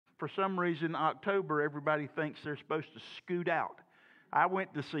for some reason, October, everybody thinks they're supposed to scoot out. I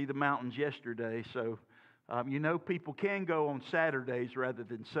went to see the mountains yesterday, so people can go on Saturdays rather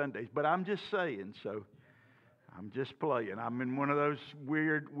than Sundays. But I'm just saying, so I'm just playing. I'm in one of those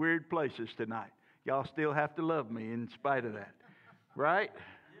weird places tonight. Y'all still have to love me in spite of that, right?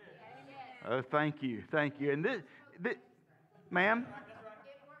 Oh, thank you. And this, ma'am,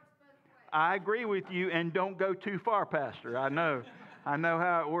 I agree with you, and don't go too far, Pastor. I know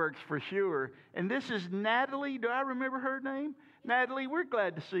how it works for sure. And this is Natalie. Do I remember her name? Natalie, we're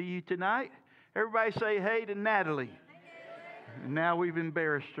glad to see you tonight. Everybody say hey to Natalie. And now we've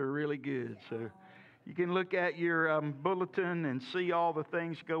embarrassed her really good. So you can look at your bulletin and see all the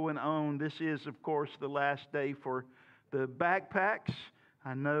things going on. This is, of course, the last day for the backpacks.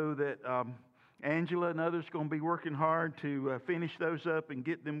 I know that Angela and others are going to be working hard to finish those up and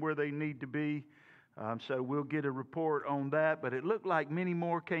get them where they need to be. So we'll get a report on that. But it looked like many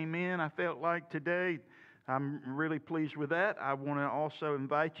more came in, I felt like, today. I'm really pleased with that. I want to also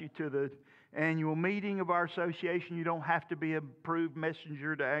invite you to the annual meeting of our association. You don't have to be an approved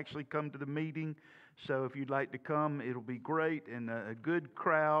messenger to actually come to the meeting. So if you'd like to come, it'll be great and a good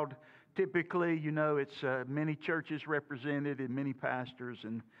crowd. Typically, it's many churches represented and many pastors,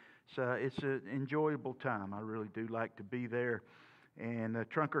 and so it's an enjoyable time. I really do like to be there. And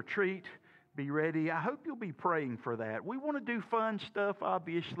trunk or treat, be ready. I hope you'll be praying for that. We want to do fun stuff,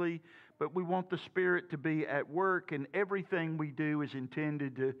 obviously, but we want the Spirit to be at work, and everything we do is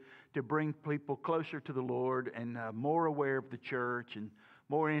intended to bring people closer to the Lord and more aware of the church and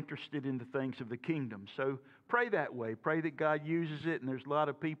more interested in the things of the kingdom. So pray that way. Pray that God uses it, and there's a lot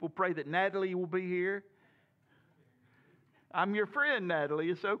of people. Pray that Natalie will be here. I'm your friend, Natalie.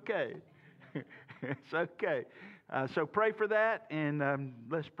 It's okay. It's okay. So pray for that, and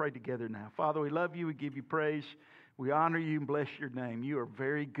let's pray together now. Father, we love you. We give you praise. We honor you and bless your name. You are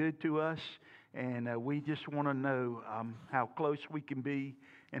very good to us, and we just want to know how close we can be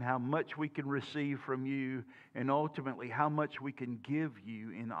and how much we can receive from you, and ultimately how much we can give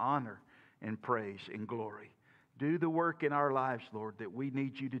you in honor and praise and glory. Do the work in our lives, Lord, that we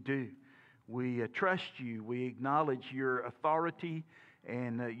need you to do. We trust you. We acknowledge your authority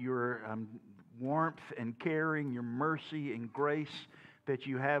and your warmth and caring, your mercy and grace that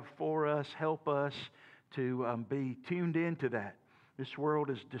you have for us. Help us to be tuned into that. This world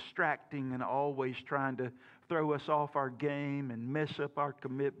is distracting and always trying to throw us off our game and mess up our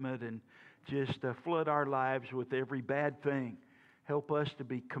commitment and just flood our lives with every bad thing. Help us to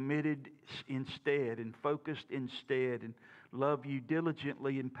be committed instead and focused instead and love you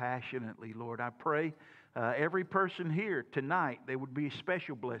diligently and passionately, Lord. I pray every person here tonight, there would be a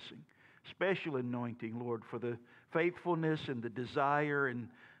special blessing, special anointing, Lord, for the faithfulness and the desire and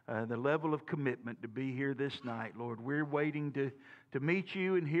the level of commitment to be here this night, Lord. We're waiting to meet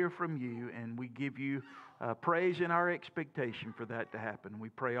you and hear from you, and we give you praise and our expectation for that to happen. We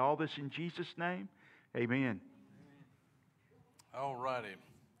pray all this in Jesus' name. Amen. All righty.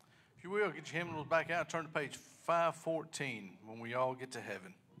 If you will, get your hymnals back out. Turn to page 514 when we all get to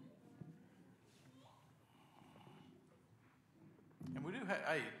heaven. And we do have,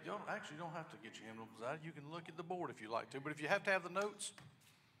 hey, you actually don't have to get your hymnals out. You can look at the board if you like to. But if you have to have the notes,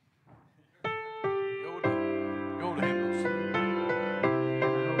 go to hymnals.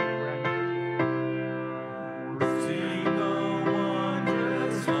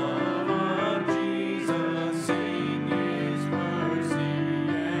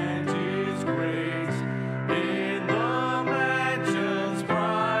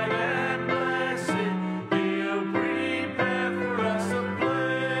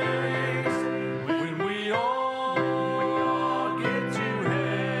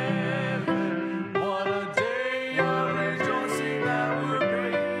 What a day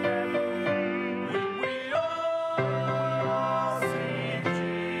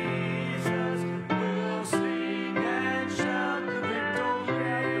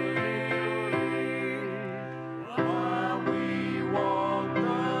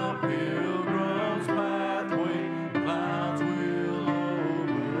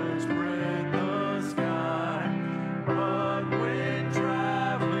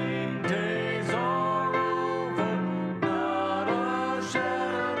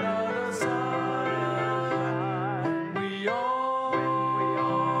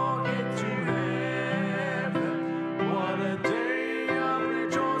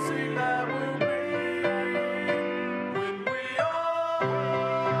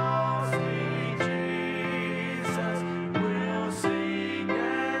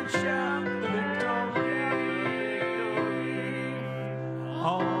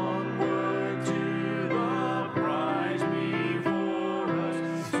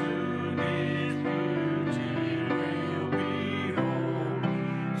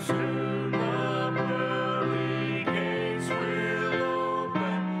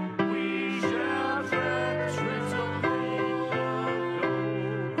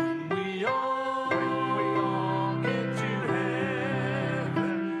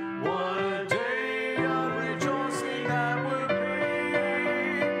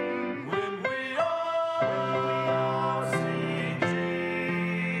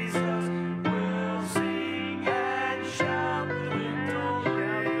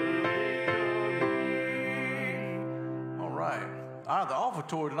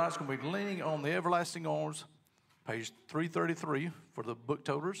repository tonight is going to be Leaning on the Everlasting Arms, page 333 for the book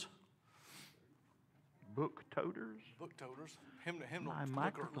toters. Book toters? Book toters. Hymnal My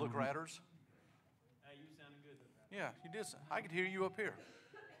microphone. look writers. Hey, you sounded good though. Yeah, you did. I could hear you up here.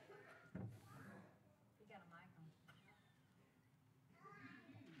 You got a mic on.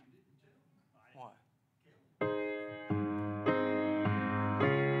 Why?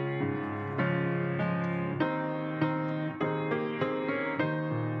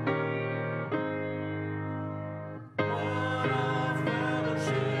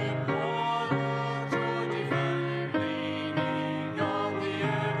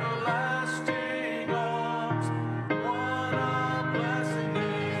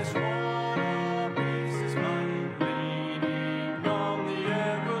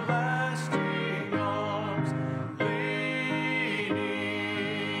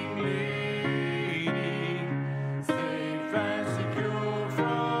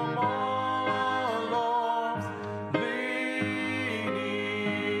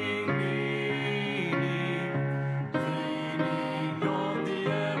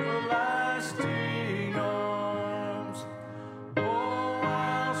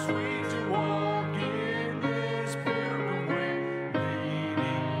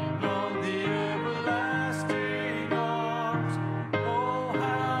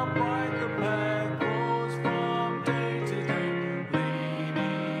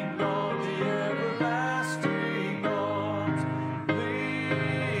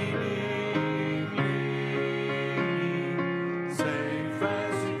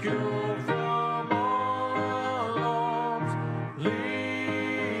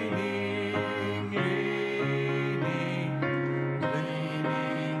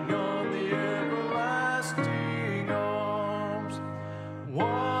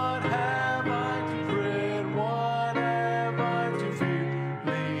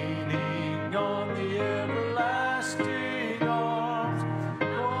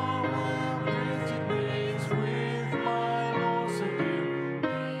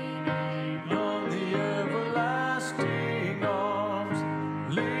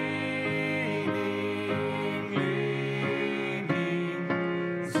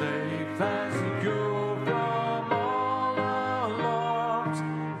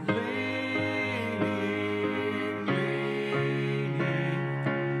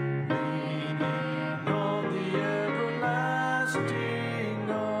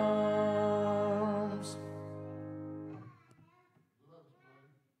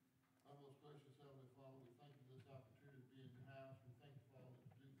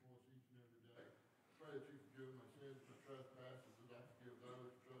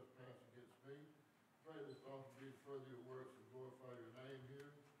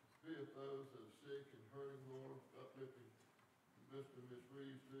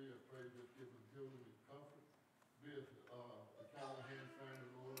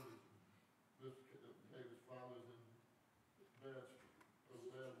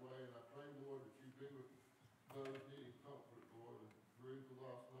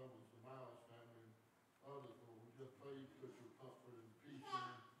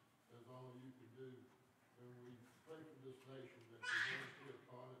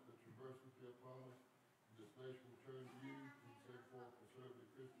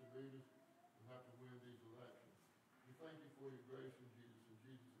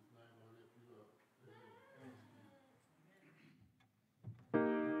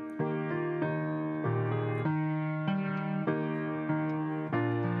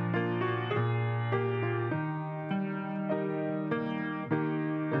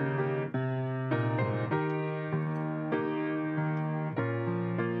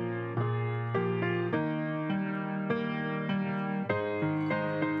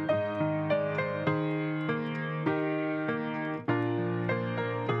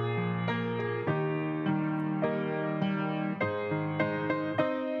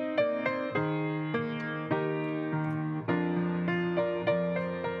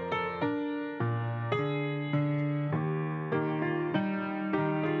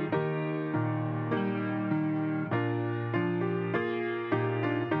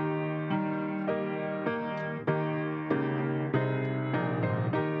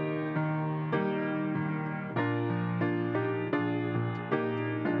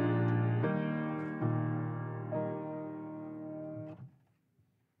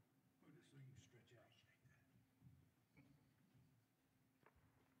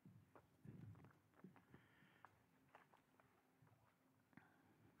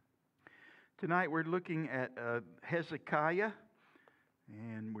 Tonight we're looking at Hezekiah,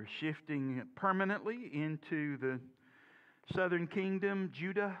 and we're shifting permanently into the Southern kingdom,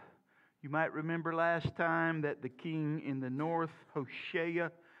 Judah. You might remember last time that the king in the north, Hoshea,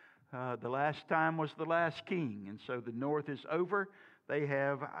 the last time was the last king. And so the north is over. They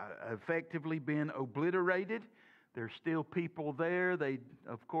have effectively been obliterated. There's still people there. They,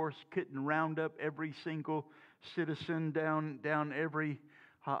 of course, couldn't round up every single citizen down every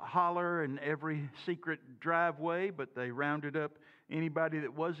holler and every secret driveway, but they rounded up anybody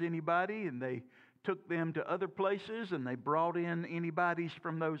that was anybody, and they took them to other places, and they brought in anybody's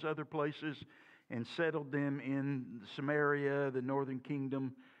from those other places and settled them in Samaria, the northern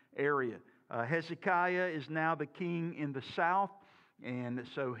kingdom area. Hezekiah is now the king in the south, and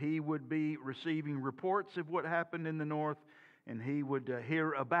so he would be receiving reports of what happened in the north, and he would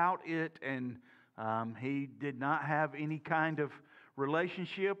hear about it, and he did not have any kind of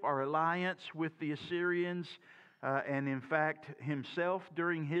relationship or alliance with the Assyrians. And in fact, himself,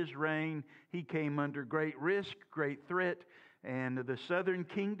 during his reign, he came under great risk, great threat, and the southern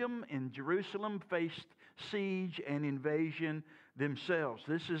kingdom in Jerusalem faced siege and invasion themselves.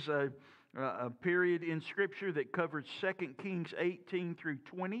 This is a period in Scripture that covers 2 Kings 18 through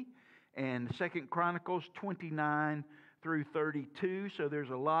 20 and 2 Chronicles 29 through 32. So there's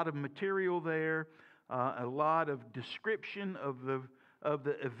a lot of material there, a lot of description of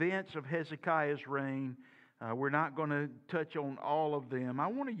the events of Hezekiah's reign. We're not going to touch on all of them. I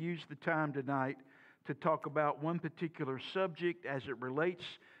want to use the time tonight to talk about one particular subject as it relates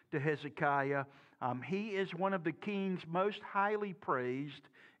to Hezekiah. He is one of the kings most highly praised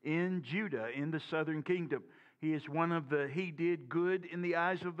in Judah, in the southern kingdom. He is he did good in the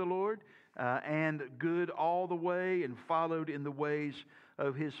eyes of the Lord, and good all the way, and followed in the ways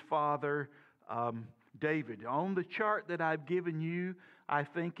of his father David. On the chart that I've given you, I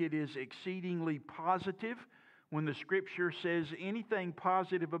think it is exceedingly positive. When the Scripture says anything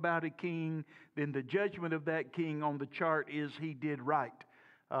positive about a king, then the judgment of that king on the chart is he did right.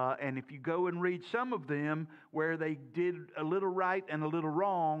 And if you go and read some of them where they did a little right and a little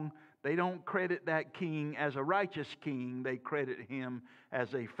wrong, they don't credit that king as a righteous king. They credit him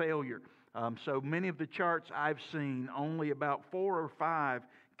as a failure. So many of the charts I've seen, only about 4 or 5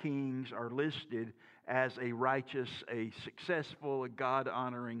 kings are listed as a righteous, a successful, a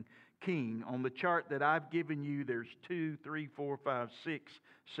God-honoring king. On the chart that I've given you, there's 2, 3, 4, 5, 6,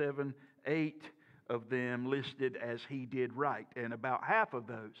 7, 8 of them listed as he did right. And about half of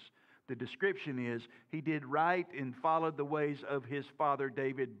those, the description is, he did right and followed the ways of his father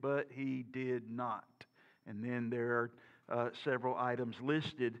David, but he did not. And then there are several items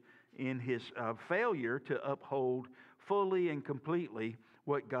listed in his failure to uphold fully and completely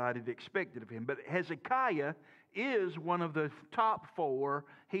what God had expected of him. But Hezekiah is one of the top 4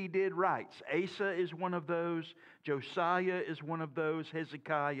 he did rights. Asa is one of those. Josiah is one of those.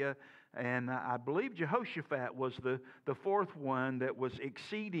 Hezekiah. And I believe Jehoshaphat was the 4th one that was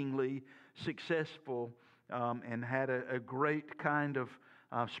exceedingly successful and had a great kind of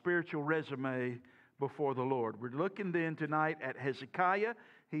spiritual resume before the Lord. We're looking then tonight at Hezekiah.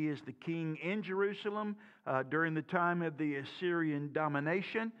 He is the king in Jerusalem during the time of the Assyrian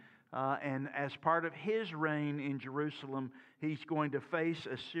domination. And as part of his reign in Jerusalem, he's going to face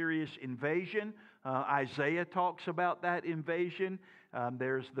a serious invasion. Isaiah talks about that invasion.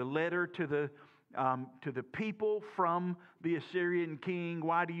 There's the letter to the people from the Assyrian king.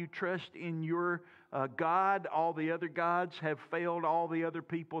 Why do you trust in your God? All the other gods have failed. All the other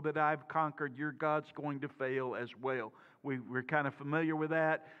people that I've conquered, your God's going to fail as well. We're kind of familiar with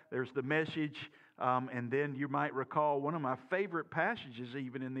that. There's the message. And then you might recall one of my favorite passages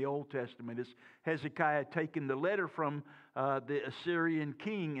even in the Old Testament is Hezekiah taking the letter from the Assyrian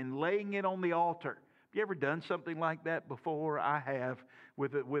king and laying it on the altar. Have you ever done something like that before? I have,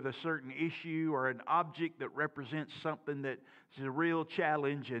 with a certain issue or an object that represents something that is a real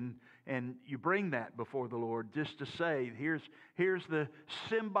challenge, and you bring that before the Lord just to say, here's the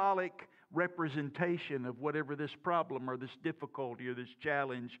symbolic representation of whatever this problem or this difficulty or this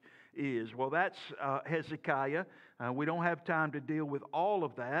challenge is. Well, that's Hezekiah. We don't have time to deal with all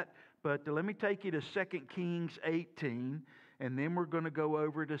of that, but let me take you to 2 Kings 18, and then we're going to go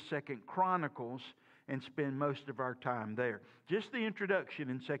over to 2 Chronicles and spend most of our time there. Just the introduction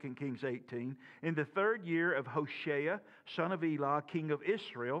in 2 Kings 18. In the 3rd year of Hoshea, son of Elah, king of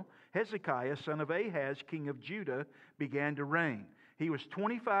Israel, Hezekiah, son of Ahaz, king of Judah, began to reign. He was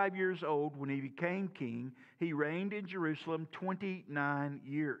 25 years old when he became king. He reigned in Jerusalem 29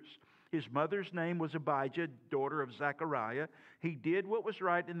 years. His mother's name was Abijah, daughter of Zechariah. He did what was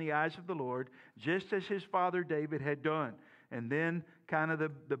right in the eyes of the Lord, just as his father David had done. And then kind of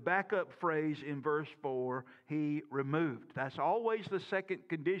the backup phrase in verse 4, he removed. That's always the second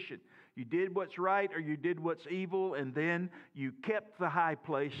condition. You did what's right or you did what's evil, and then you kept the high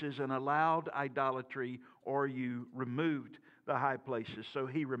places and allowed idolatry, or you removed the high places. So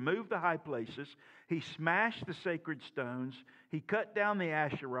he removed the high places. He smashed the sacred stones. He cut down the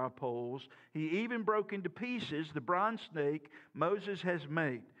Asherah poles. He even broke into pieces the bronze snake Moses has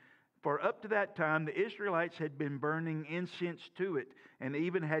made. For up to that time, the Israelites had been burning incense to it and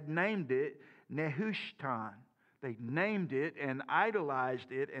even had named it Nehushtan. They named it and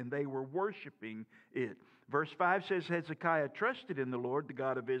idolized it, and they were worshiping it. Verse 5 says, Hezekiah trusted in the Lord, the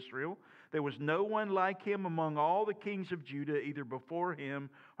God of Israel. There was no one like him among all the kings of Judah, either before him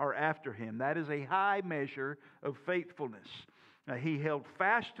or after him. That is a high measure of faithfulness. He held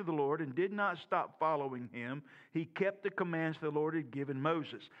fast to the Lord and did not stop following him. He kept the commands the Lord had given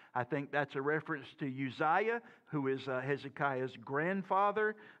Moses. I think that's a reference to Uzziah, who is Hezekiah's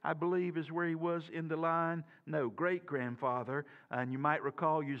grandfather, I believe is where he was in the line. No, great-grandfather. And you might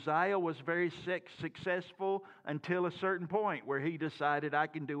recall Uzziah was very successful until a certain point where he decided, I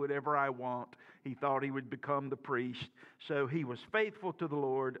can do whatever I want. He thought he would become the priest. So he was faithful to the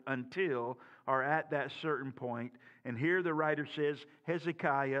Lord until, or at that certain point. And here the writer says,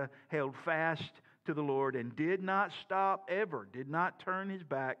 Hezekiah held fast to the Lord and did not stop ever, did not turn his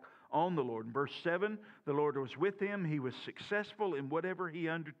back on the Lord. In verse 7, the Lord was with him. He was successful in whatever he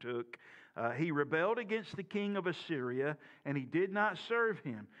undertook. He rebelled against the king of Assyria, and he did not serve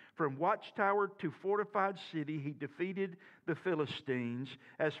him. From watchtower to fortified city, he defeated the Philistines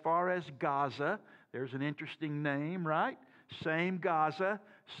as far as Gaza. There's an interesting name, right? Same Gaza,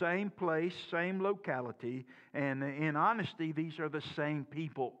 same place, same locality. And in honesty, these are the same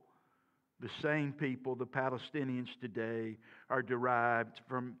people. The same people, the Palestinians today, are derived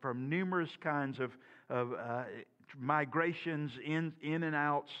from numerous kinds of migrations, in and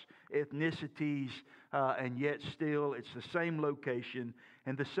outs, ethnicities, and yet still it's the same location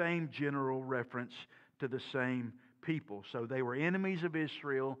and the same general reference to the same people. So they were enemies of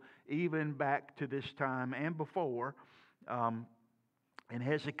Israel even back to this time and before. And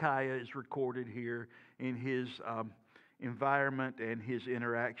Hezekiah is recorded here in his environment and his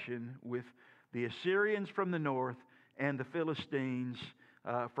interaction with the Assyrians from the north and the Philistines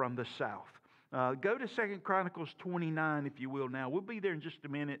from the south. Go to 2 Chronicles 29, if you will, now. We'll be there in just a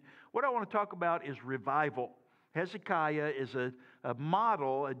minute. What I want to talk about is revival. Hezekiah is a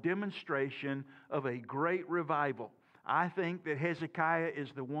model, a demonstration of a great revival. I think that Hezekiah is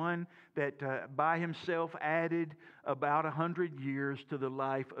the one that by himself added about 100 years to the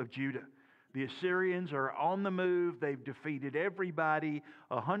life of Judah. The Assyrians are on the move. They've defeated everybody.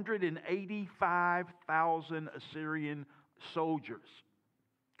 185,000 Assyrian soldiers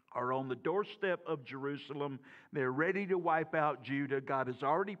are on the doorstep of Jerusalem. They're ready to wipe out Judah. God has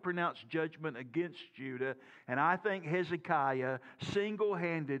already pronounced judgment against Judah. And I think Hezekiah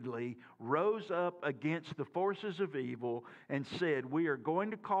single-handedly rose up against the forces of evil and said, we are going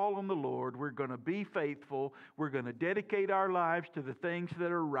to call on the Lord. We're going to be faithful. We're going to dedicate our lives to the things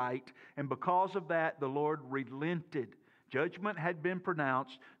that are right. And because of that, the Lord relented. Judgment had been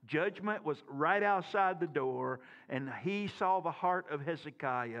pronounced. Judgment was right outside the door, and he saw the heart of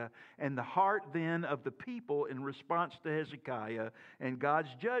Hezekiah and the heart then of the people in response to Hezekiah, and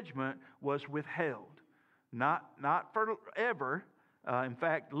God's judgment was withheld. Not forever. In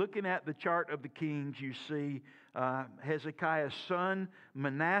fact, looking at the chart of the kings, you see Hezekiah's son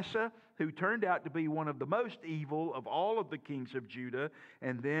Manasseh, who turned out to be one of the most evil of all of the kings of Judah,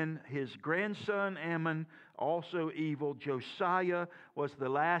 and then his grandson Ammon, also evil. Josiah was the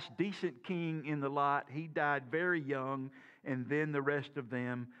last decent king in the lot. He died very young, and then the rest of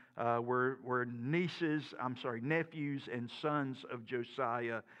them were nephews and sons of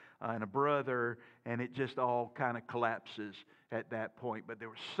Josiah, and a brother, and it just all kind of collapses at that point. But there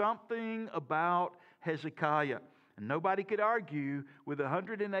was something about Hezekiah. And nobody could argue with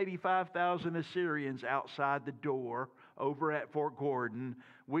 185,000 Assyrians outside the door over at Fort Gordon.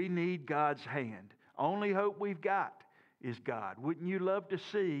 We need God's hand. Only hope we've got is God. Wouldn't you love to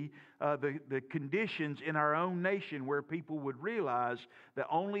see the conditions in our own nation where people would realize the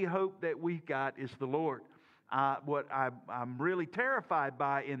only hope that we've got is the Lord? What I'm really terrified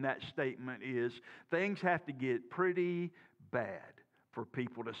by in that statement is things have to get pretty bad for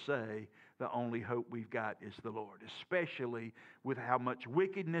people to say the only hope we've got is the Lord, especially with how much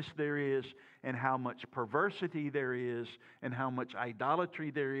wickedness there is and how much perversity there is and how much idolatry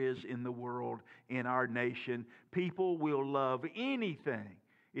there is in the world, in our nation. People will love anything,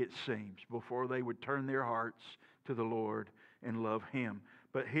 it seems, before they would turn their hearts to the Lord and love Him.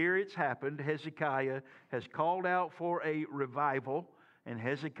 But here it's happened. Hezekiah has called out for a revival, and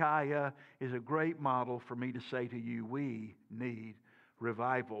Hezekiah is a great model for me to say to you, we need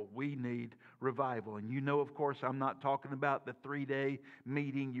revival. We need revival. And you know, of course, I'm not talking about the 3-day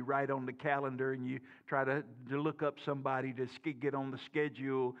meeting you write on the calendar and you try to look up somebody to get on the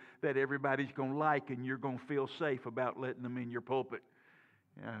schedule that everybody's going to like and you're going to feel safe about letting them in your pulpit.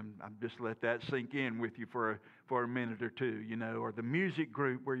 I'm just let that sink in with you for a minute or two, you know, or the music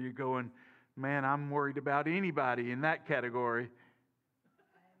group where you're going, man, I'm worried about anybody in that category.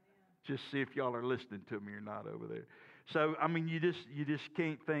 Just see if y'all are listening to me or not over there. So, I mean, you just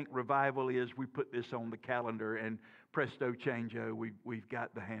can't think revival is we put this on the calendar and presto changeo, we've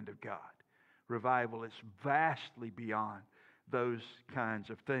got the hand of God. Revival is vastly beyond those kinds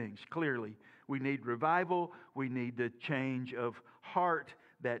of things. Clearly, we need revival. We need the change of heart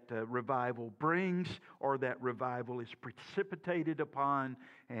that revival brings, or that revival is precipitated upon,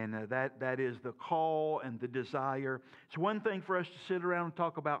 and that is the call and the desire. It's one thing for us to sit around and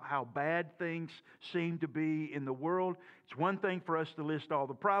talk about how bad things seem to be in the world. It's one thing for us to list all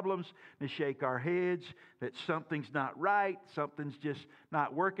the problems and shake our heads that something's not right, something's just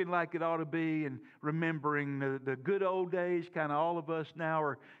not working like it ought to be, and remembering the good old days. Kind of all of us now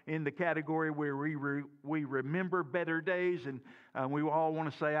are in the category where we remember better days, and we all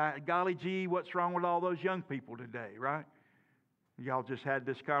want to say, golly gee, what's wrong with all those young people today, right? Y'all just had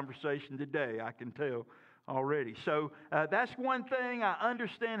this conversation today, I can tell already. So that's one thing. I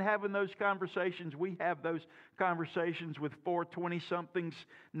understand having those conversations. We have those conversations with 420-somethings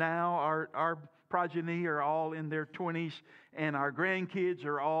now. Our progeny are all in their 20s, and our grandkids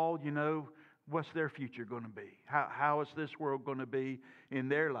are all, you know, what's their future going to be? How is this world going to be in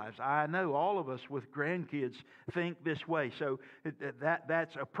their lives? I know all of us with grandkids think this way. So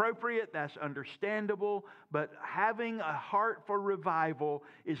that's appropriate, that's understandable, but having a heart for revival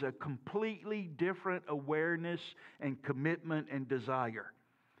is a completely different awareness and commitment and desire.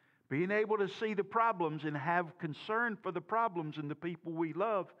 Being able to see the problems and have concern for the problems and the people we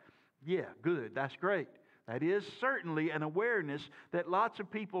love, yeah, good, that's great. That is certainly an awareness that lots of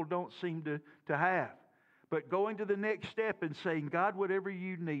people don't seem to have. But going to the next step and saying, God, whatever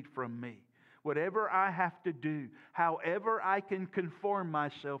you need from me, whatever I have to do, however I can conform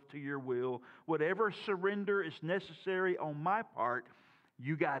myself to your will, whatever surrender is necessary on my part,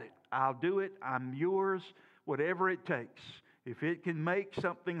 you got it. I'll do it. I'm yours, whatever it takes. If it can make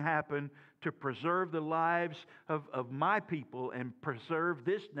something happen to preserve the lives of my people and preserve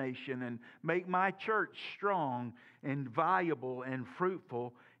this nation and make my church strong and viable and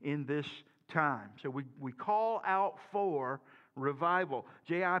fruitful in this time. So we call out for revival.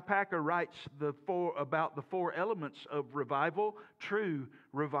 J.I. Packer writes about the 4 elements of revival, true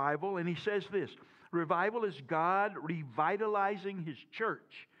revival, and he says this: revival is God revitalizing His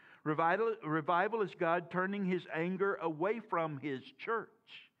church. Revival is God turning His anger away from His church.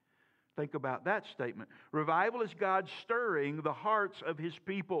 Think about that statement. Revival is God stirring the hearts of His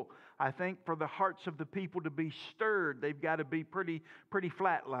people. I think for the hearts of the people to be stirred, they've got to be pretty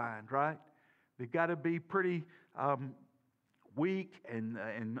flatlined, right? They've got to be pretty weak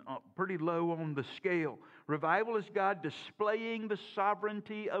and pretty low on the scale. Revival is God displaying the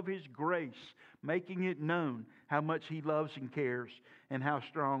sovereignty of His grace, making it known how much He loves and cares and how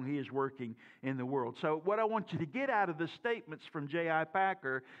strong He is working in the world. So what I want you to get out of the statements from J.I.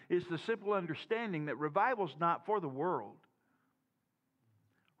 Packer is the simple understanding that revival's not for the world.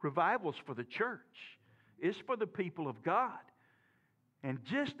 Revival's for the church. It's for the people of God. And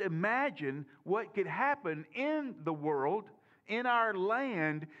just imagine what could happen in the world, in our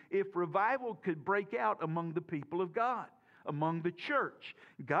land, if revival could break out among the people of God, among the church.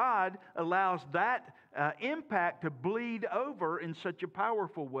 God allows that impact to bleed over in such a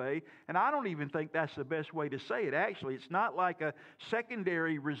powerful way, and I don't even think that's the best way to say it. Actually, it's not like a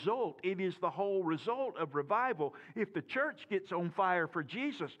secondary result. It is the whole result of revival. If the church gets on fire for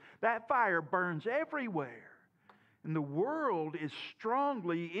Jesus, that fire burns everywhere. And the world is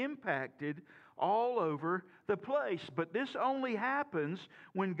strongly impacted all over the place. But this only happens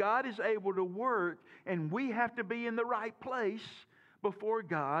when God is able to work, and we have to be in the right place before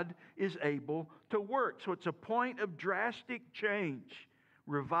God is able to work. So it's a point of drastic change.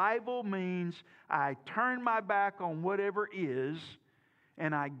 Revival means I turn my back on whatever is,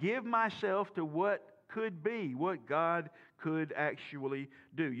 and I give myself to what could be, what God could actually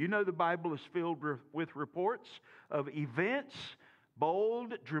do. You know, the Bible is filled with reports of events,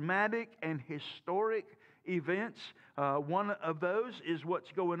 bold, dramatic, and historic events. One of those is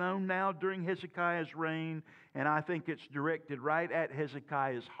what's going on now during Hezekiah's reign, and I think it's directed right at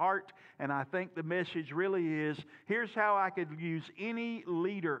Hezekiah's heart. And I think the message really is, here's how I could use any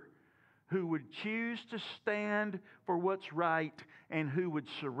leader who would choose to stand for what's right and who would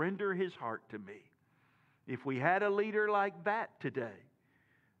surrender his heart to me. If we had a leader like that today,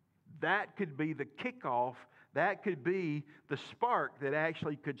 that could be the kickoff. That could be the spark that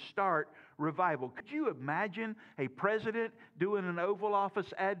actually could start revival. Could you imagine a president doing an Oval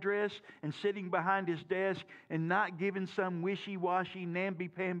Office address and sitting behind his desk and not giving some wishy-washy,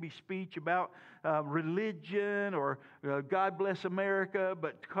 namby-pamby speech about religion or God bless America,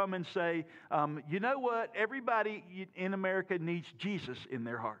 but come and say, you know what? Everybody in America needs Jesus in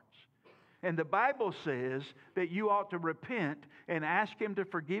their hearts. And the Bible says that you ought to repent and ask Him to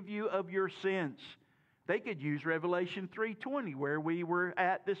forgive you of your sins. They could use Revelation 3:20, where we were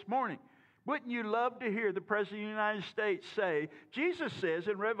at this morning. Wouldn't you love to hear the President of the United States say, Jesus says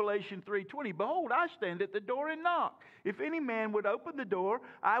in Revelation 3:20, behold, I stand at the door and knock. If any man would open the door,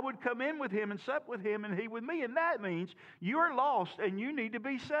 I would come in with him and sup with him and he with me. And that means you're lost and you need to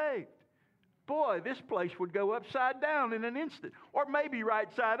be saved. Boy, this place would go upside down in an instant. Or maybe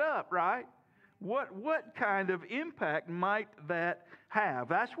right side up, right? What kind of impact might that have?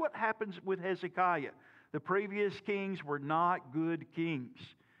 That's what happens with Hezekiah. The previous kings were not good kings.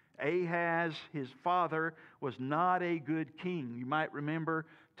 Ahaz, his father, was not a good king. You might remember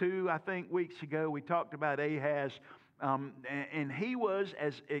 2, I think, weeks ago, we talked about Ahaz, and he was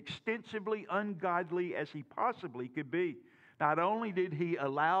as extensively ungodly as he possibly could be. Not only did he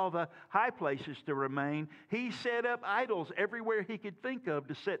allow the high places to remain, he set up idols everywhere he could think of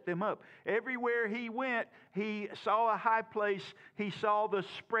to set them up. Everywhere he went, he saw a high place. He saw the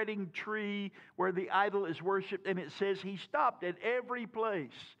spreading tree where the idol is worshipped, and it says he stopped at every place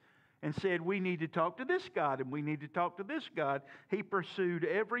and said, we need to talk to this God, and we need to talk to this God. He pursued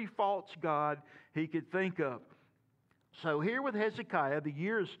every false god he could think of. So here with Hezekiah, the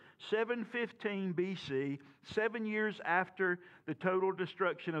year is 715 BC, 7 years after the total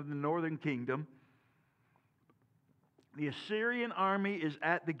destruction of the northern kingdom. The Assyrian army is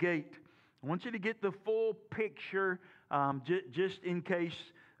at the gate. I want you to get the full picture, just in case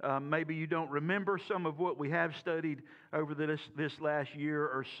maybe you don't remember some of what we have studied over this last year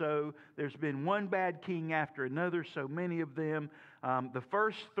or so. There's been one bad king after another, so many of them. The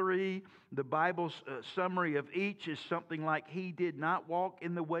first 3, the Bible's summary of each is something like, he did not walk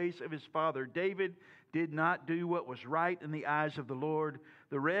in the ways of his father David, did not do what was right in the eyes of the Lord.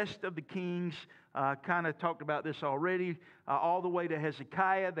 The rest of the kings kind of talked about this already. All the way to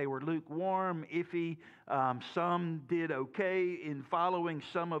Hezekiah, they were lukewarm, iffy. Some did okay in following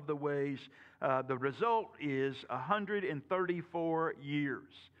some of the ways. The result is 134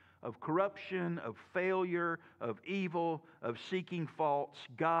 years of corruption, of failure, of evil, of seeking false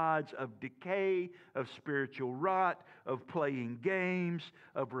gods, of decay, of spiritual rot, of playing games,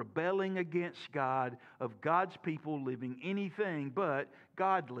 of rebelling against God, of God's people living anything but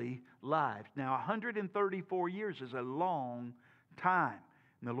godly lives. Now, 134 years is a long time.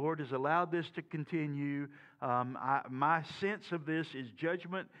 And the Lord has allowed this to continue. My sense of this is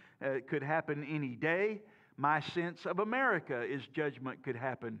judgment could happen any day. My sense of America is judgment could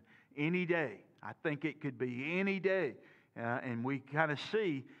happen any day. I think it could be any day. And we kind of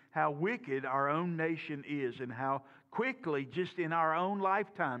see how wicked our own nation is and how quickly, just in our own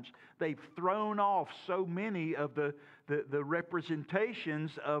lifetimes, they've thrown off so many of the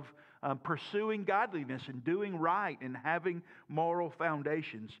representations of pursuing godliness and doing right and having moral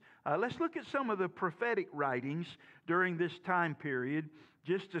foundations. Let's look at some of the prophetic writings during this time period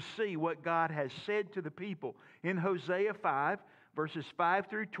just to see what God has said to the people. In Hosea 5, verses 5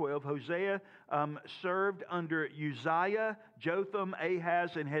 through 12, Hosea served under Uzziah, Jotham,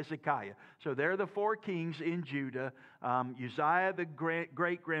 Ahaz, and Hezekiah. So they're the 4 kings in Judah. Uzziah the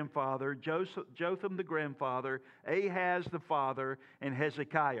great-grandfather, Jotham the grandfather, Ahaz the father, and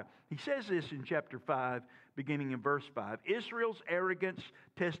Hezekiah. He says this in chapter 5, beginning in verse 5. Israel's arrogance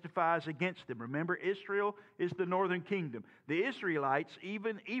testifies against them. Remember, Israel is the northern kingdom. The Israelites,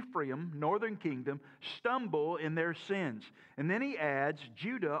 even Ephraim, northern kingdom, stumble in their sins. And then he adds,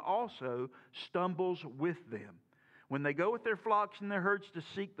 Judah also stumbles with them. When they go with their flocks and their herds to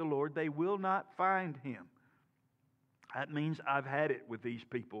seek the Lord, they will not find him. That means I've had it with these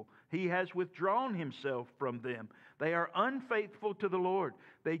people. He has withdrawn himself from them. They are unfaithful to the Lord.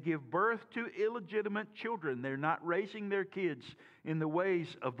 They give birth to illegitimate children. They're not raising their kids in the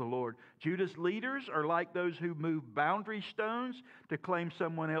ways of the Lord. Judah's leaders are like those who move boundary stones to claim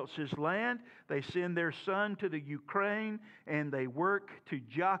someone else's land. They send their son to the Ukraine and they work to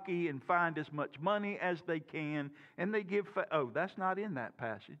jockey and find as much money as they can. And they give... that's not in that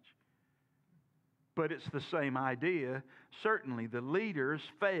passage. But it's the same idea. Certainly, the leaders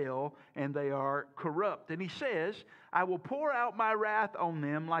fail and they are corrupt. And he says, I will pour out my wrath on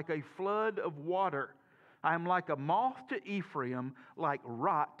them like a flood of water. I am like a moth to Ephraim, like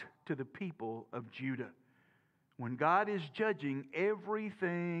rot to the people of Judah. When God is judging,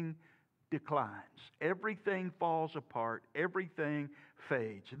 everything declines. Everything falls apart. Everything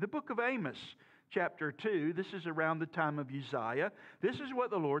fades. In the book of Amos, chapter 2, this is around the time of Uzziah. This is what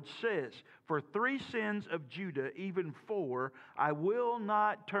the Lord says. For 3 sins of Judah, even 4, I will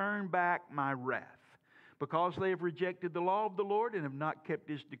not turn back my wrath. Because they have rejected the law of the Lord and have not kept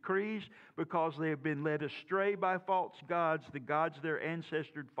His decrees, because they have been led astray by false gods, the gods their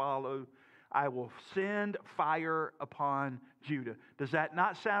ancestors followed, I will send fire upon Judah. Does that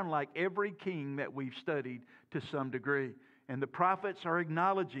not sound like every king that we've studied to some degree? And the prophets are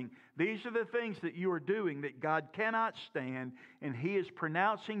acknowledging these are the things that you are doing that God cannot stand, and He is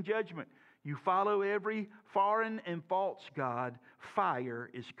pronouncing judgment. You follow every foreign and false god, fire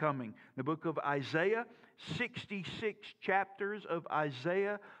is coming. The book of Isaiah, 66 chapters of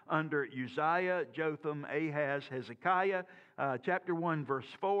Isaiah under Uzziah, Jotham, Ahaz, Hezekiah. Chapter 1, verse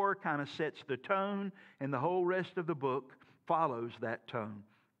 4 kind of sets the tone, and the whole rest of the book follows that tone.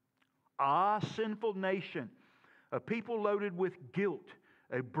 Ah, sinful nation, a people loaded with guilt,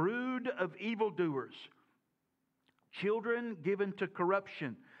 a brood of evildoers, children given to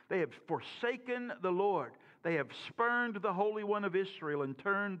corruption. They have forsaken the Lord. They have spurned the Holy One of Israel and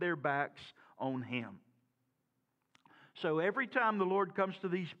turned their backs on Him. So every time the Lord comes to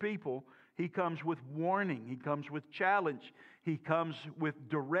these people, He comes with warning. He comes with challenge. He comes with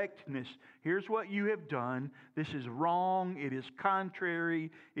directness. Here's what you have done. This is wrong. It is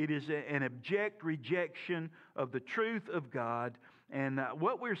contrary. It is an abject rejection of the truth of God. And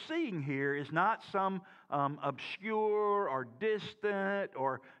what we're seeing here is not some obscure or distant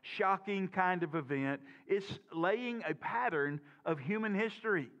or shocking kind of event. It's laying a pattern of human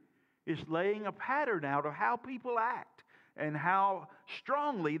history. It's laying a pattern out of how people act and how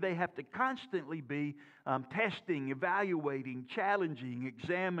strongly they have to constantly be testing, evaluating, challenging,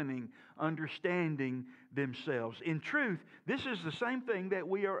 examining, understanding themselves. In truth, this is the same thing that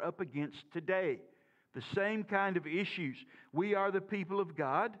we are up against today. The same kind of issues. We are the people of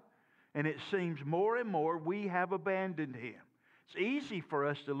God, and it seems more and more we have abandoned Him. It's easy for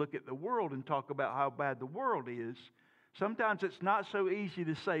us to look at the world and talk about how bad the world is. Sometimes it's not so easy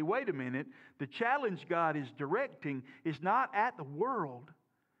to say, wait a minute, the challenge God is directing is not at the world,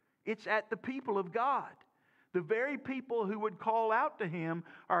 it's at the people of God. The very people who would call out to Him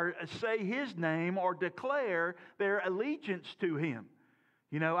or say His name or declare their allegiance to Him.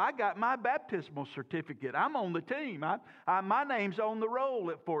 You know, I got my baptismal certificate. I'm on the team. My name's on the roll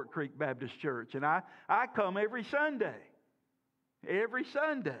at Fort Creek Baptist Church, and I come every Sunday. Every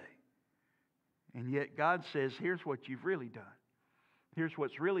Sunday. And yet God says, here's what you've really done. Here's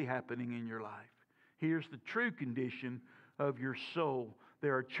what's really happening in your life. Here's the true condition of your soul.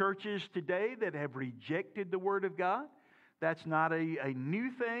 There are churches today that have rejected the Word of God. That's not a new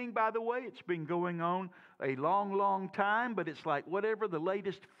thing, by the way. It's been going on a long, long time, but it's like whatever the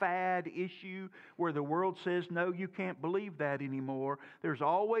latest fad issue where the world says, no, you can't believe that anymore. There's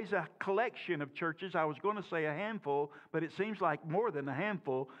always a collection of churches. I was going to say a handful, but it seems like more than a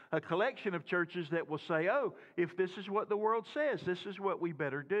handful. A collection of churches that will say, oh, if this is what the world says, this is what we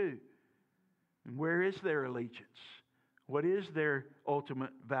better do. And where is their allegiance? What is their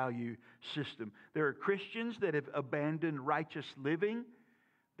ultimate value system? There are Christians that have abandoned righteous living.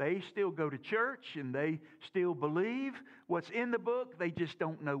 They still go to church and they still believe what's in the book. They just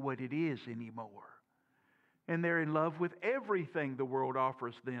don't know what it is anymore. And they're in love with everything the world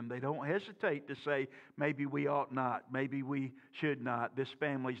offers them. They don't hesitate to say, maybe we ought not, maybe we should not. This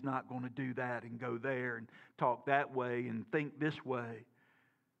family's not going to do that and go there and talk that way and think this way.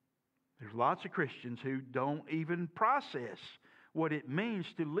 There's lots of Christians who don't even process what it means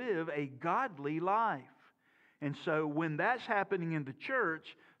to live a godly life. And so when that's happening in the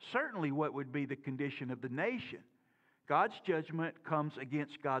church, certainly what would be the condition of the nation? God's judgment comes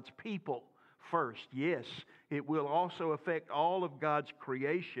against God's people first. Yes, it will also affect all of God's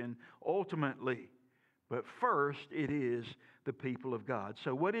creation ultimately. But first, it is the people of God.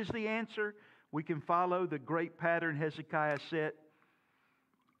 So what is the answer? we can follow the great pattern Hezekiah set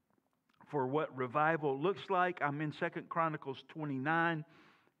for what revival looks like. I'm in 2 Chronicles 29,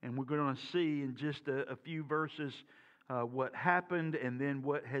 and we're going to see in just a few verses what happened and then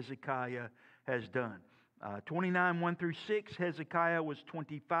what Hezekiah has done. 29, 1 through 6, Hezekiah was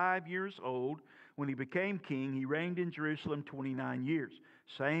 25 years old when he became king. He reigned in Jerusalem 29 years.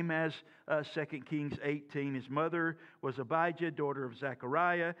 Same as 2 Kings 18. His mother was Abijah, daughter of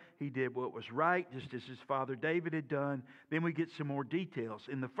Zechariah. He did what was right, just as his father David had done. Then we get some more details.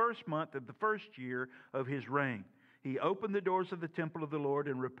 In the first month of the first year of his reign, he opened the doors of the temple of the Lord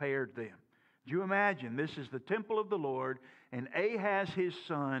and repaired them. Do you imagine? This is the temple of the Lord, and Ahaz, his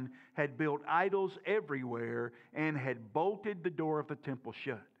son, had built idols everywhere and had bolted the door of the temple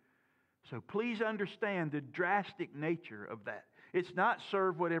shut. So please understand the drastic nature of that. It's not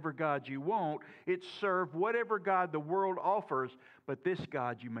serve whatever God you want. It's serve whatever God the world offers, but this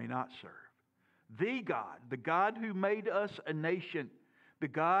God you may not serve. The God who made us a nation, the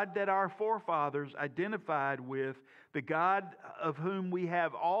God that our forefathers identified with, the God of whom we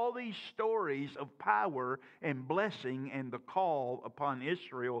have all these stories of power and blessing and the call upon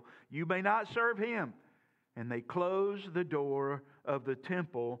Israel, you may not serve Him. And they closed the door of the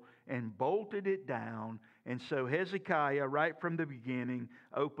temple and bolted it down. And so Hezekiah, right from the beginning,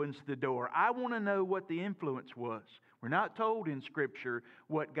 opens the door. I want to know what the influence was. We're not told in Scripture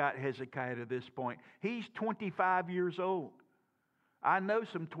what got Hezekiah to this point. He's 25 years old. I know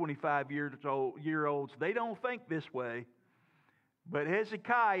some 25-year-olds. They don't think this way. But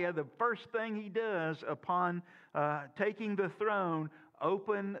Hezekiah, the first thing he does upon taking the throne,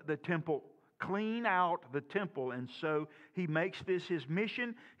 open the temple. Clean out the temple. And so he makes this his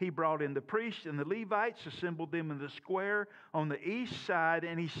mission. He brought in the priests and the Levites, assembled them in the square on the east side,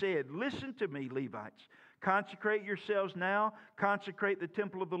 and he said, "Listen to me, Levites. Consecrate yourselves now. Consecrate the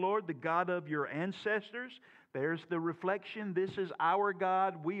temple of the Lord, the God of your ancestors." There's the reflection. This is our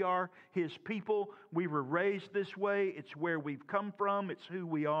God. We are His people. We were raised this way. It's where we've come from. It's who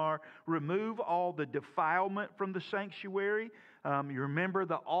we are. Remove all the defilement from the sanctuary. You remember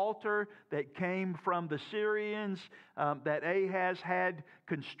the altar that came from the Syrians that Ahaz had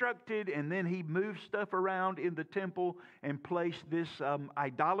constructed, and then he moved stuff around in the temple and placed this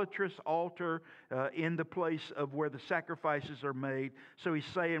idolatrous altar in the place of where the sacrifices are made. So he's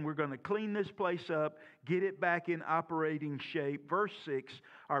saying, we're going to clean this place up, get it back in operating shape. Verse 6,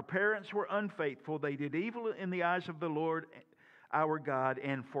 our parents were unfaithful. They did evil in the eyes of the Lord our God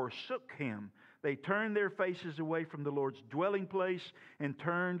and forsook Him. They turned their faces away from the Lord's dwelling place and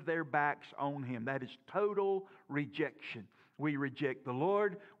turned their backs on Him. That is total rejection. We reject the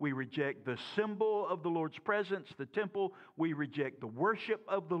Lord. We reject the symbol of the Lord's presence, the temple. We reject the worship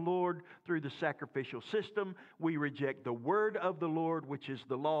of the Lord through the sacrificial system. We reject the word of the Lord, which is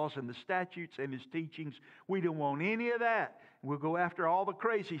the laws and the statutes and His teachings. We don't want any of that. We'll go after all the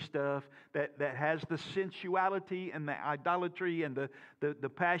crazy stuff that has the sensuality and the idolatry and the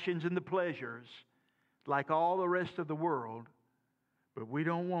passions and the pleasures like all the rest of the world. But we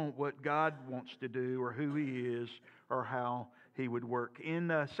don't want what God wants to do or who He is or how He would work. In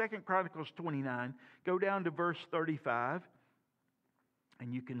 2 Chronicles 29, go down to verse 35,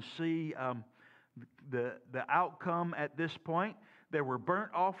 and you can see the outcome at this point. There were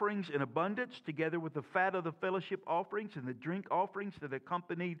burnt offerings in abundance, together with the fat of the fellowship offerings and the drink offerings that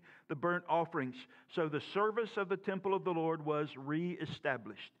accompanied the burnt offerings. So the service of the temple of the Lord was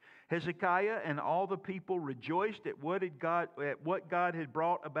reestablished. Hezekiah and all the people rejoiced at what God had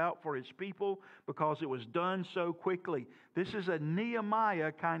brought about for His people, because it was done so quickly. This is a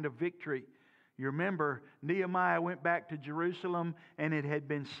Nehemiah kind of victory. You remember, Nehemiah went back to Jerusalem, and it had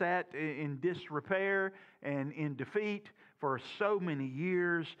been sat in disrepair and in defeat for so many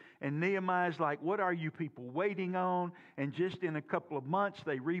years. And Nehemiah's like, what are you people waiting on? And just in a couple of months,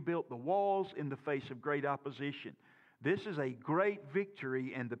 they rebuilt the walls in the face of great opposition. This is a great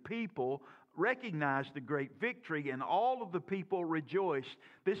victory, and the people recognized the great victory, and all of the people rejoiced.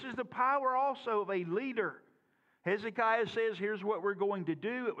 This is the power also of a leader. Hezekiah says, here's what we're going to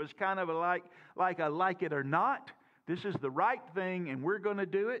do. It was kind of like a like it or not. This is the right thing, and we're going to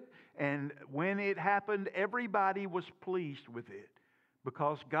do it. And when it happened, everybody was pleased with it,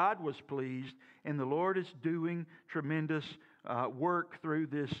 because God was pleased, and the Lord is doing tremendous work through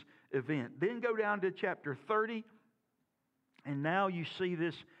this event. Then go down to chapter 30, and now you see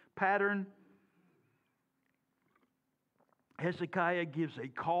this pattern. Hezekiah gives a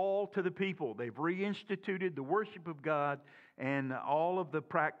call to the people. They've reinstituted the worship of God and all of the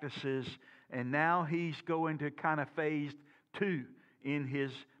practices, and now he's going to kind of phase 2 in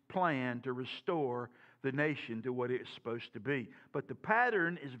his plan to restore the nation to what it's supposed to be. But the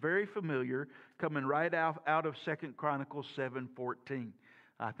pattern is very familiar, coming right out of 2 Chronicles 7:14.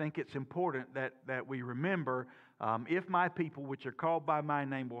 I think it's important that we remember, if my people, which are called by my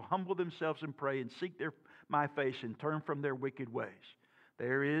name, will humble themselves and pray and seek my face and turn from their wicked ways.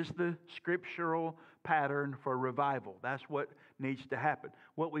 There is the scriptural pattern for revival. That's what needs to happen.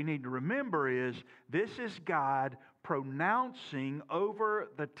 What we need to remember is this is God pronouncing over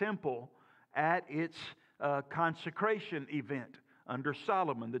the temple at its consecration event under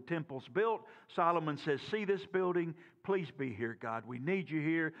Solomon. The temple's built. Solomon says, see this building? Please be here, God. We need you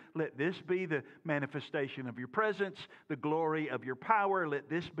here. Let this be the manifestation of your presence, the glory of your power. Let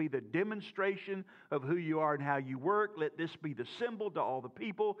this be the demonstration of who you are and how you work. Let this be the symbol to all the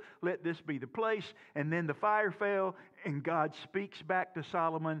people. Let this be the place. And then the fire fell, and God speaks back to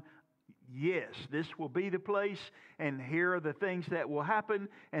Solomon, yes, this will be the place, and here are the things that will happen,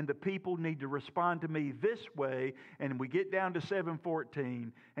 and the people need to respond to me this way. And we get down to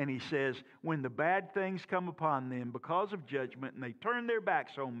 7:14, and he says, when the bad things come upon them because of judgment, and they turn their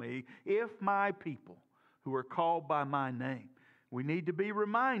backs on me, if my people who are called by my name. We need to be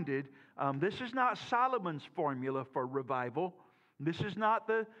reminded, this is not Solomon's formula for revival. This is not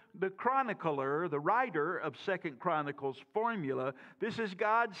the chronicler, the writer of 2 Chronicles formula. This is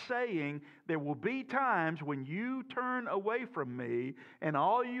God saying there will be times when you turn away from me, and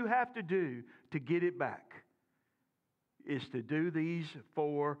all you have to do to get it back is to do these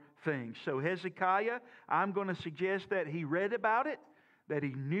 4 things. So Hezekiah, I'm going to suggest that he read about it, that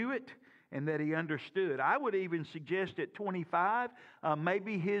he knew it, and that he understood. I would even suggest at 25,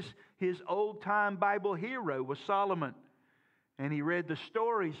 maybe his old-time Bible hero was Solomon. And he read the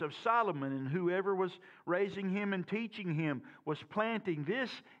stories of Solomon, and whoever was raising him and teaching him was planting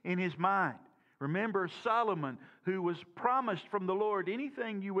this in his mind. Remember Solomon, who was promised from the Lord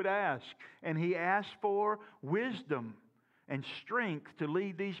anything you would ask. And he asked for wisdom and strength to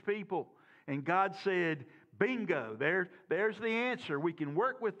lead these people. And God said, bingo, there's the answer. We can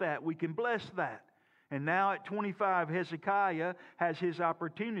work with that. We can bless that. And now at 25, Hezekiah has his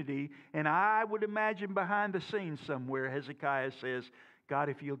opportunity. And I would imagine behind the scenes somewhere, Hezekiah says, God,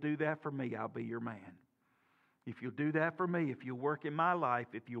 if you'll do that for me, I'll be your man. If you'll do that for me, if you'll work in my life,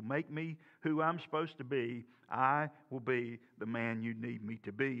 if you'll make me who I'm supposed to be, I will be the man you need me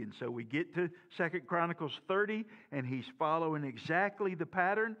to be. And so we get to 2 Chronicles 30, and he's following exactly the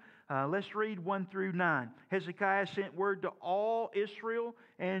pattern. Let's read 1 through 9. Hezekiah sent word to all Israel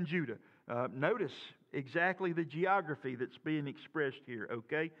and Judah. Notice exactly the geography that's being expressed here,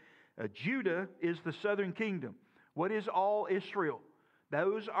 okay? Judah is the southern kingdom. What is all Israel?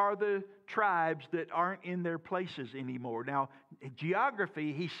 Those are the tribes that aren't in their places anymore. Now,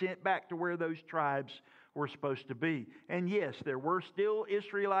 geography, he sent back to where those tribes were supposed to be. And yes, there were still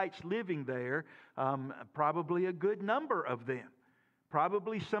Israelites living there, probably a good number of them.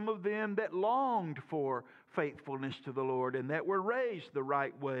 Probably some of them that longed for faithfulness to the Lord and that were raised the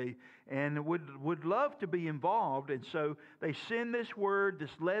right way and would love to be involved. And so they send this word,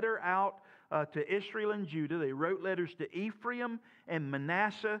 this letter out to Israel and Judah. They wrote letters to Ephraim and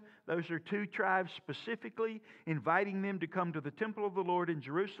Manasseh. Those are 2 tribes specifically, inviting them to come to the temple of the Lord in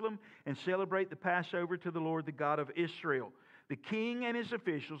Jerusalem and celebrate the Passover to the Lord, the God of Israel. The king and his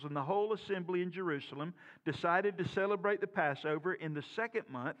officials and the whole assembly in Jerusalem decided to celebrate the Passover in the 2nd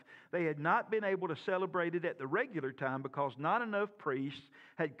month. They had not been able to celebrate it at the regular time because not enough priests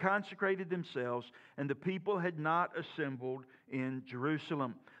had consecrated themselves and the people had not assembled in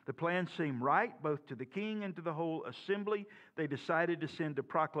Jerusalem. The plan seemed right both to the king and to the whole assembly. They decided to send a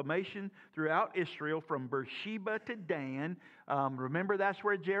proclamation throughout Israel from Beersheba to Dan. Remember, that's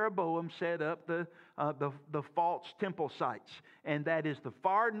where Jeroboam set up the false temple sites. And that is the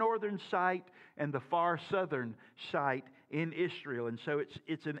far northern site and the far southern site in Israel. And so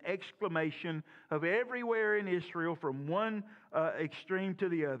it's an exclamation of everywhere in Israel from one extreme to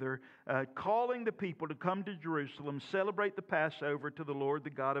the other, calling the people to come to Jerusalem, celebrate the Passover to the Lord, the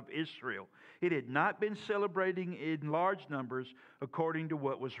God of Israel. It had not been celebrating in large numbers according to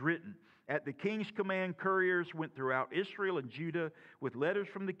what was written. At the king's command, couriers went throughout Israel and Judah with letters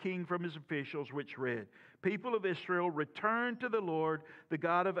from the king from his officials, which read, people of Israel, return to the Lord, the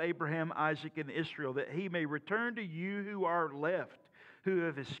God of Abraham, Isaac, and Israel, that he may return to you who are left, who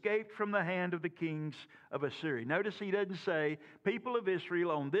have escaped from the hand of the kings of Assyria. Notice he doesn't say, people of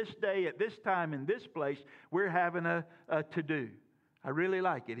Israel, on this day, at this time, in this place, we're having a to-do. I really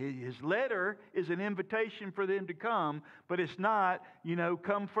like it. His letter is an invitation for them to come, but it's not,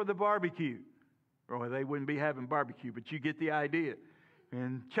 come for the barbecue. Or they wouldn't be having barbecue, but you get the idea.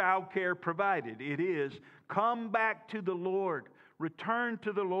 And child care provided. It is, come back to the Lord. Return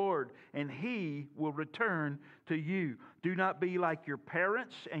to the Lord, and He will return to you. Do not be like your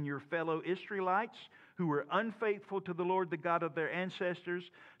parents and your fellow Israelites, who were unfaithful to the Lord, the God of their ancestors,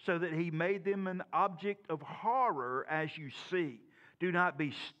 so that He made them an object of horror, as you see. Do not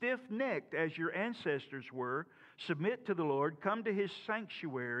be stiff-necked as your ancestors were. Submit to the Lord. Come to His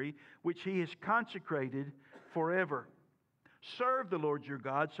sanctuary, which He has consecrated forever. Serve the Lord your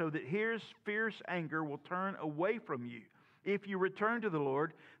God, so that His fierce anger will turn away from you. If you return to the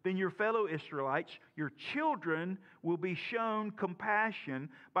Lord, then your fellow Israelites, your children, will be shown compassion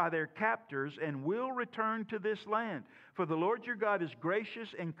by their captors and will return to this land. For the Lord your God is gracious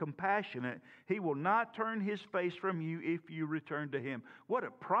and compassionate. He will not turn His face from you if you return to Him. What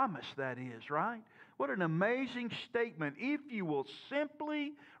a promise that is, right? What an amazing statement. If you will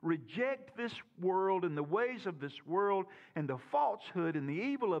simply reject this world and the ways of this world and the falsehood and the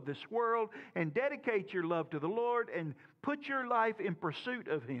evil of this world and dedicate your love to the Lord and put your life in pursuit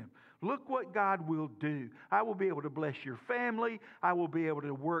of Him, look what God will do. I will be able to bless your family. I will be able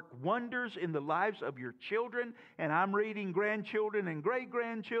to work wonders in the lives of your children. And I'm reading grandchildren and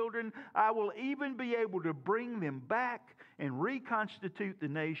great-grandchildren. I will even be able to bring them back and reconstitute the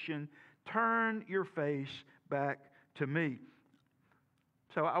nation. Turn your face back to me.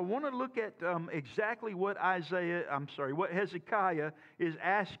 So I want to look at exactly what Hezekiah is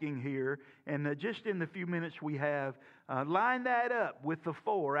asking here. And just in the few minutes we have, line that up with the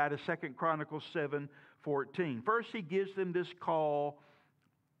 4 out of 2 Chronicles 7:14. First, he gives them this call.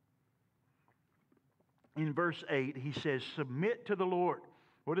 In verse 8, he says, submit to the Lord.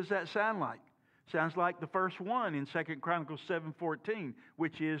 What does that sound like? Sounds like the first one in 2 Chronicles 7:14,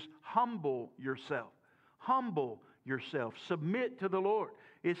 which is humble yourself. Humble yourself. Submit to the Lord.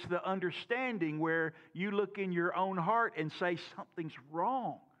 It's the understanding where you look in your own heart and say, something's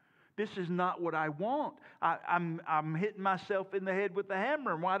wrong. This is not what I want. I'm hitting myself in the head with the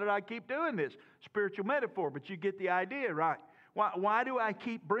hammer. And why did I keep doing this? Spiritual metaphor, but you get the idea, right? Why do I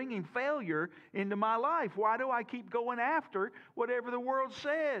keep bringing failure into my life? Why do I keep going after whatever the world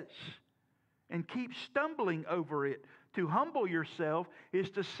says and keep stumbling over it? To humble yourself is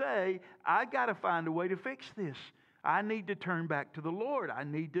to say, I got to find a way to fix this. I need to turn back to the Lord. I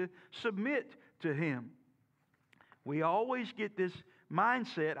need to submit to Him. We always get this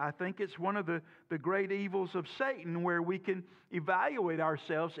mindset. I think it's one of the great evils of Satan, where we can evaluate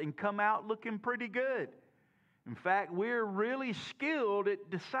ourselves and come out looking pretty good. In fact, we're really skilled at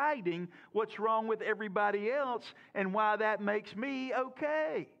deciding what's wrong with everybody else and why that makes me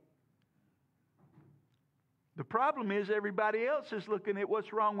okay. The problem is everybody else is looking at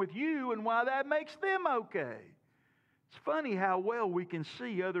what's wrong with you and why that makes them okay. It's funny how well we can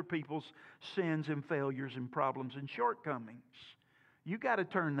see other people's sins and failures and problems and shortcomings. You got to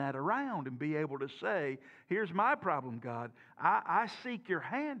turn that around and be able to say, here's my problem, God. I seek your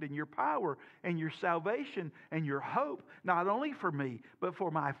hand and your power and your salvation and your hope, not only for me, but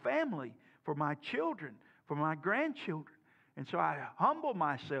for my family, for my children, for my grandchildren. And so I humble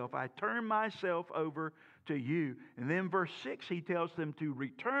myself. I turn myself over to you. And then verse 6, he tells them to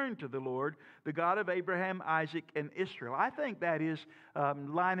return to the Lord, the God of Abraham, Isaac, and Israel. I think that is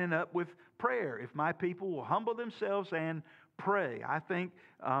lining up with prayer. If my people will humble themselves and pray, I think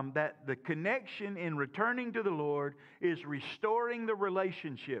that the connection in returning to the Lord is restoring the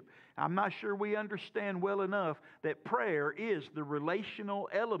relationship. I'm not sure we understand well enough that prayer is the relational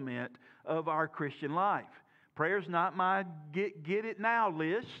element of our Christian life. Prayer's not my get it now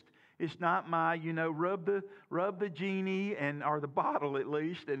list. It's not my, rub the genie or the bottle at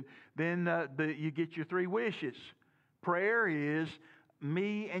least, and then you get your 3 wishes. Prayer is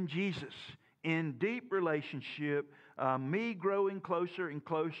me and Jesus in deep relationship, me growing closer and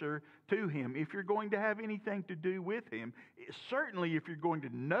closer to Him. If you're going to have anything to do with Him, certainly if you're going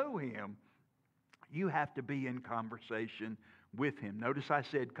to know Him, you have to be in conversation with Him. Notice I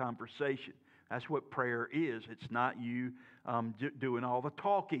said conversation. That's what prayer is. It's not you doing all the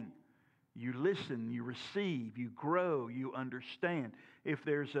talking. You listen, you receive, you grow, you understand. If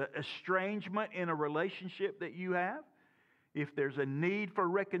there's an estrangement in a relationship that you have, if there's a need for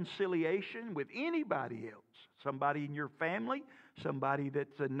reconciliation with anybody else, somebody in your family, somebody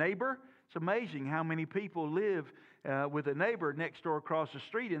that's a neighbor, it's amazing how many people live with a neighbor next door across the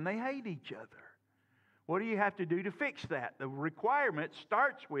street and they hate each other. What do you have to do to fix that? The requirement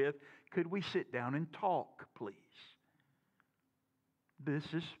starts with, could we sit down and talk, please? This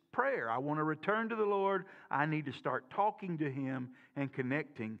is prayer. I want to return to the Lord. I need to start talking to Him and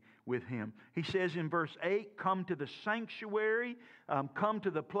connecting with Him. He says in verse 8, come to the sanctuary, come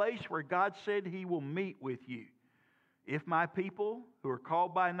to the place where God said He will meet with you. If my people who are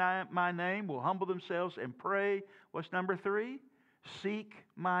called by my name will humble themselves and pray, what's number 3? Seek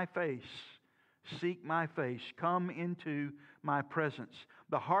my face. Seek my face. Come into my presence.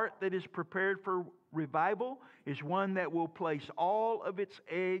 The heart that is prepared for revival is one that will place all of its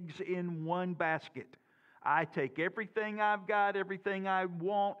eggs in one basket. I take everything I've got, everything I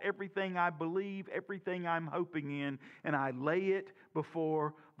want, everything I believe, everything I'm hoping in, and I lay it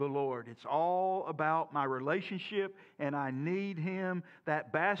before the Lord. It's all about my relationship, and I need Him.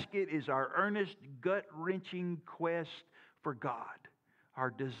 That basket is our earnest, gut-wrenching quest for God. Our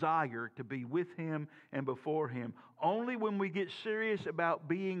desire to be with Him and before Him. Only when we get serious about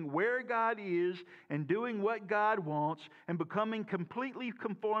being where God is and doing what God wants and becoming completely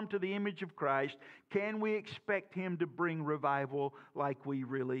conformed to the image of Christ can we expect Him to bring revival like we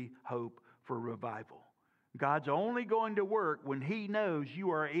really hope for revival. God's only going to work when He knows you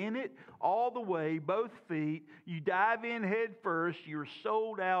are in it all the way, both feet. You dive in head first. You're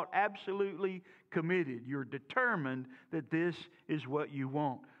sold out, absolutely committed. You're determined that this is what you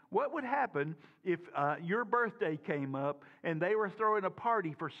want. What would happen if your birthday came up and they were throwing a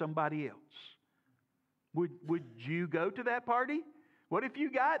party for somebody else? Would you go to that party? What if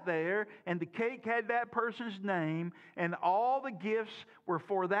you got there and the cake had that person's name and all the gifts were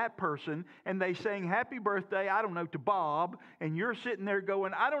for that person and they sang happy birthday, I don't know, to Bob, and you're sitting there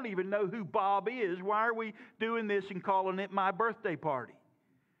going, I don't even know who Bob is. Why are we doing this and calling it my birthday party?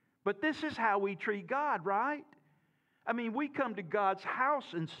 But this is how we treat God, right? I mean, we come to God's house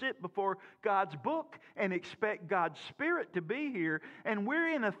and sit before God's book and expect God's Spirit to be here, and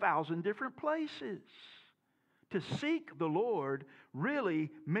we're in 1,000 different places. To seek the Lord really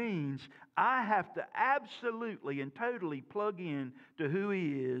means I have to absolutely and totally plug in to who He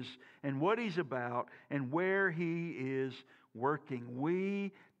is and what He's about and where He is working.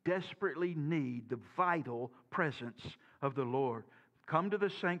 We desperately need the vital presence of the Lord. Come to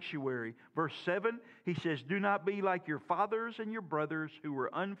the sanctuary. Verse 7, he says, do not be like your fathers and your brothers who were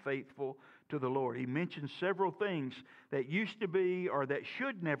unfaithful to the Lord. He mentions several things that used to be or that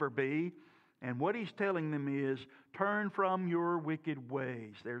should never be. And what he's telling them is, turn from your wicked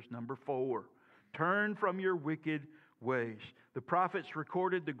ways. There's number 4. Turn from your wicked ways. The prophets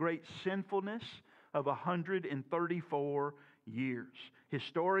recorded the great sinfulness of 134 years.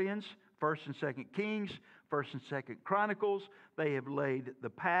 Historians, 1st and 2nd Kings, 1st and 2nd Chronicles, they have laid the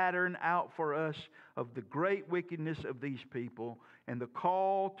pattern out for us of the great wickedness of these people. And the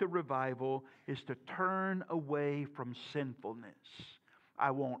call to revival is to turn away from sinfulness. I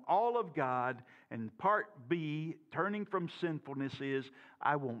want all of God, and part B, turning from sinfulness, is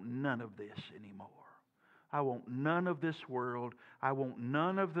I want none of this anymore. I want none of this world. I want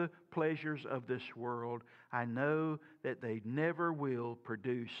none of the pleasures of this world. I know that they never will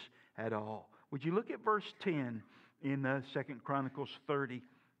produce at all. Would you look at verse 10 in 2 Chronicles 30?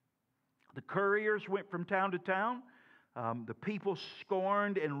 The couriers went from town to town. The people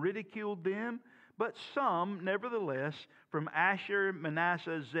scorned and ridiculed them. But some, nevertheless, from Asher,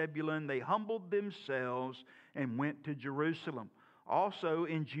 Manasseh, Zebulun, they humbled themselves and went to Jerusalem. Also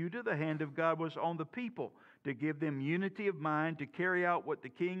in Judah, the hand of God was on the people to give them unity of mind to carry out what the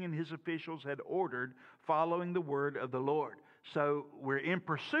king and his officials had ordered, following the word of the Lord. So we're in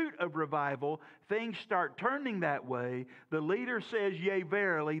pursuit of revival. Things start turning that way. The leader says, yea,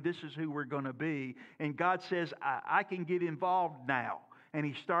 verily, this is who we're going to be. And God says, I can get involved now. And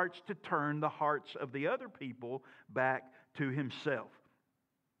He starts to turn the hearts of the other people back to Himself.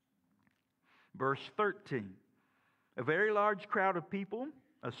 Verse 13. A very large crowd of people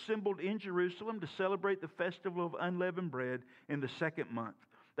assembled in Jerusalem to celebrate the festival of unleavened bread in the 2nd month.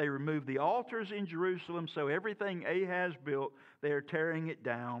 They removed the altars in Jerusalem, so everything Ahaz built, they are tearing it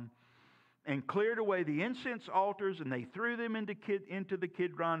down, and cleared away the incense altars, and they threw them into the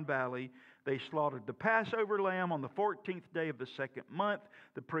Kidron Valley. They slaughtered the Passover lamb on the 14th day of the 2nd month.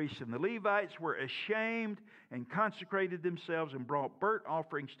 The priests and the Levites were ashamed and consecrated themselves and brought burnt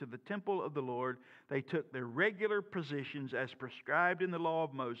offerings to the temple of the Lord. They took their regular positions as prescribed in the law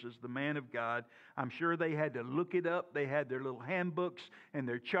of Moses, the man of God. I'm sure they had to look it up. They had their little handbooks and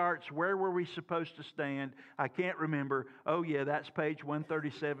their charts. Where were we supposed to stand? I can't remember. Oh, yeah, that's page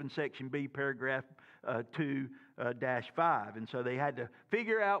 137, section B, paragraph 2-5. And so they had to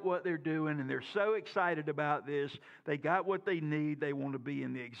figure out what they're doing, and they're so excited about this. They got what they need. They want to be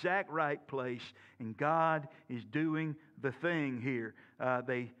in the exact right place, and God is doing the thing here.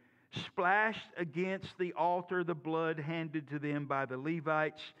 They splashed against the altar the blood handed to them by the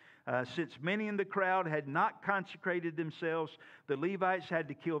Levites. Since many in the crowd had not consecrated themselves, the Levites had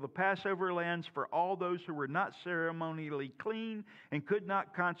to kill the Passover lambs for all those who were not ceremonially clean and could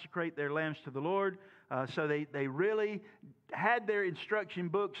not consecrate their lambs to the Lord. So they really had their instruction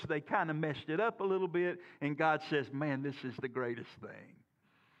books. They kind of messed it up a little bit. And God says, man, this is the greatest thing.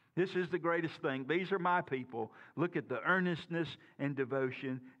 This is the greatest thing. These are my people. Look at the earnestness and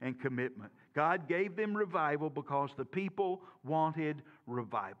devotion and commitment. God gave them revival because the people wanted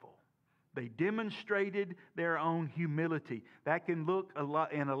revival. They demonstrated their own humility. That can look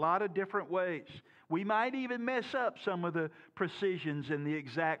in a lot of different ways. We might even mess up some of the precisions and the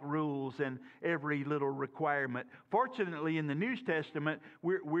exact rules and every little requirement. Fortunately, in the New Testament,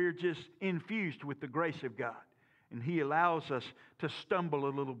 we're just infused with the grace of God. And He allows us to stumble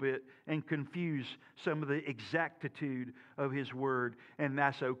a little bit and confuse some of the exactitude of His Word. And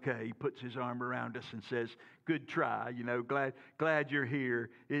that's okay. He puts His arm around us and says, good try. Glad you're here.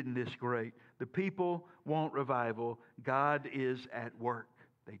 Isn't this great? The people want revival. God is at work.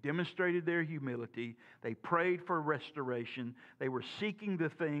 They demonstrated their humility. They prayed for restoration. They were seeking the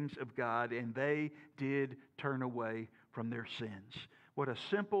things of God, and they did turn away from their sins. What a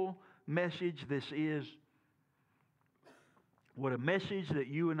simple message this is. What a message that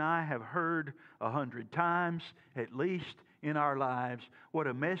you and I have heard 100 times, at least in our lives. What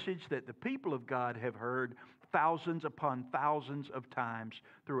a message that the people of God have heard thousands upon thousands of times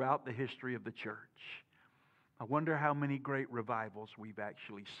throughout the history of the church. I wonder how many great revivals we've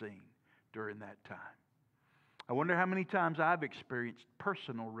actually seen during that time. I wonder how many times I've experienced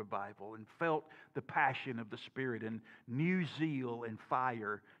personal revival and felt the passion of the Spirit and new zeal and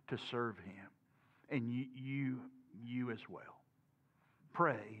fire to serve Him. And you as well.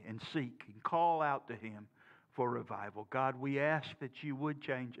 Pray and seek and call out to Him for revival. God, we ask that you would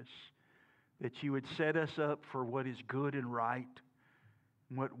change us, that you would set us up for what is good and right,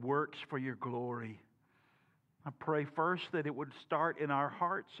 and what works for your glory. I pray first that it would start in our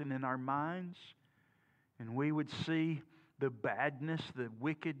hearts and in our minds, and we would see the badness, the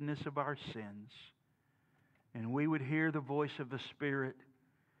wickedness of our sins, and we would hear the voice of the Spirit.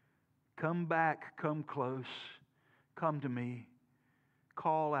 Come back, come close, come to me,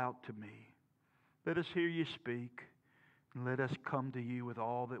 call out to me. Let us hear you speak, and let us come to you with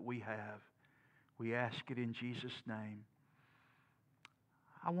all that we have. We ask it in Jesus' name.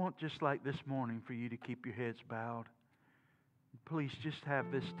 I want, just like this morning, for you to keep your heads bowed. Please just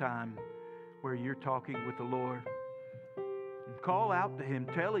have this time where you're talking with the Lord. And call out to Him.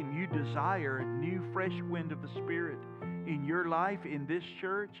 Tell Him you desire a new fresh wind of the Spirit in your life, in this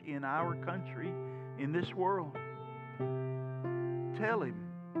church, in our country, in this world. Tell Him.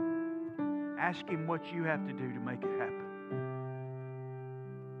 Ask Him what you have to do to make it happen.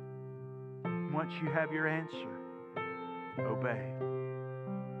 Once you have your answer, obey.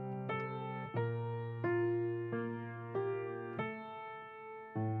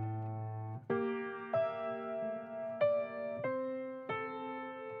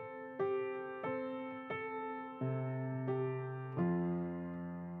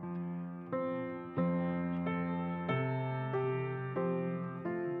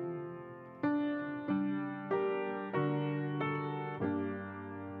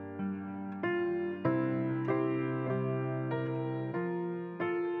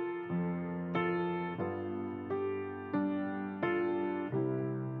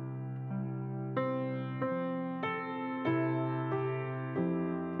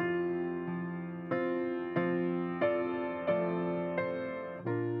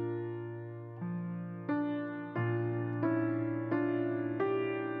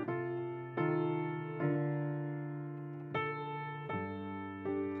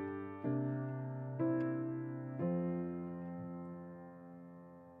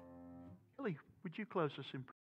 Would you close us in prayer?